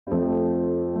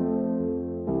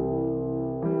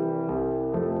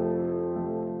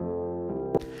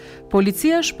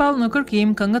Policia shpall në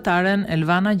kërkim këngëtaren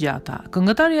Elvana Gjata.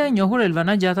 Këngëtarja e njohur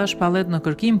Elvana Gjata shpallet në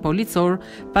kërkim policor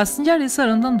pas ngjarjes së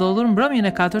rëndë ndodhur mbrëmjen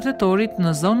e 4 tetorit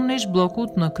në zonën e ish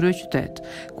bllokut në kryeqytet,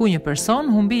 ku një person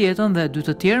humbi jetën dhe 2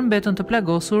 të tjerë mbetën të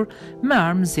plagosur me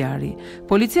armë zjarri.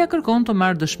 Policia kërkon të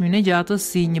marrë dëshminë e Gjatës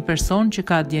si një person që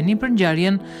ka dieni për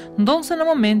ngjarjen, ndonse në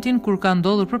momentin kur ka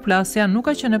ndodhur përplasja nuk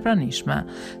ka qenë e pranishme.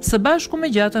 Së bashku me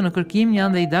Gjata në kërkim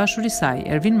janë dhe i dashuri i saj,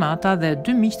 Ervin Mata dhe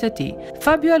 2 miqtë e tij,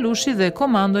 Fabio dhe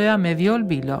komandoja me Viol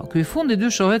Bilo. Ky fundi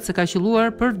dyshohet se ka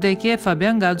qelluar për vdekje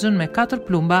Fabian Gaxhën me 4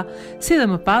 plumba, si dhe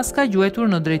më pas ka gjuetur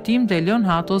në drejtim të Elion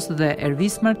Hatos dhe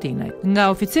Ervis Martinaj. Nga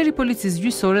oficeri policisë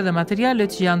gjyqësore dhe materialet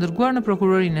që janë dërguar në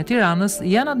prokurorinë e Tiranës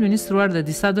janë administruar dhe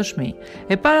disa dëshmi.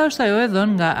 E para është ajo e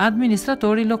dhënë nga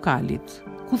administratori lokalit,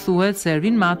 ku thuhet se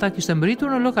Ervin Mata kishte mbërritur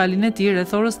në lokalin e tij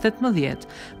rreth orës 18.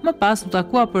 Më pas u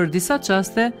takua për disa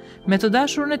çaste me të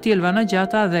dashurën e tij Elvana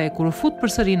Gjata dhe kur u fut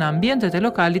përsëri në ambientet e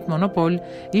lokalit Monopol,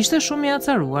 ishte shumë i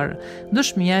acaruar.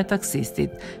 Dëshmia e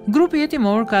taksistit. Grupi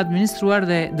jetimor ka administruar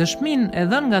dhe dëshminë e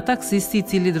dhënë nga taksisti i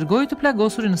cili dërgoi të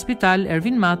plagosurin në spital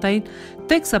Ervin Mataj,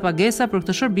 teksa pagesa për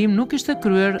këtë shërbim nuk ishte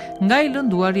kryer nga i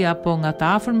lënduari apo nga të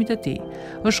afërmit e tij.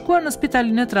 Është shkuar në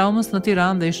spitalin e traumës në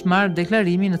Tiranë dhe ishte marrë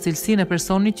deklarimi në cilësinë e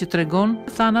personit që tregon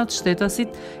thanat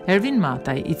shtetasit Ervin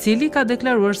Mataj, i cili ka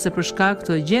deklaruar se për shkak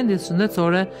të gjendjes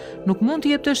shëndetësore nuk mund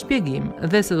të jepte shpjegim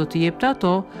dhe se do të jepte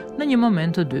ato në një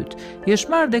moment të dytë. I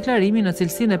është marrë deklarimi në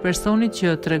cilësinë e personit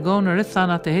që tregon rreth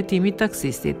thanat e hetimit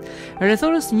taksistit. Rreth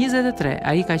orës 23,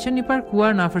 ai ka qenë i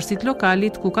parkuar në afërsitë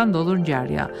lokalit ku ka ndodhur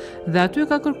ngjarja dhe aty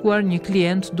ka kërkuar një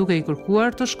klient duke i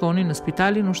kërkuar të shkonin në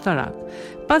spitalin ushtarak.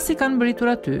 Pasi kanë mbërritur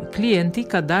aty, klienti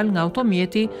ka dalë nga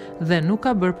automjeti dhe nuk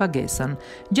ka bërë pagesën.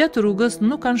 Gjatë rrugës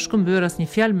nuk kanë shkëmbyer asnjë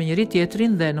fjalë me njëri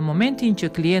tjetrin dhe në momentin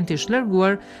që klienti është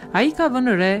larguar, ai ka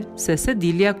vënë re se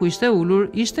sedilja ku ishte ulur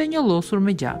ishte njëllosur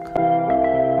me gjak.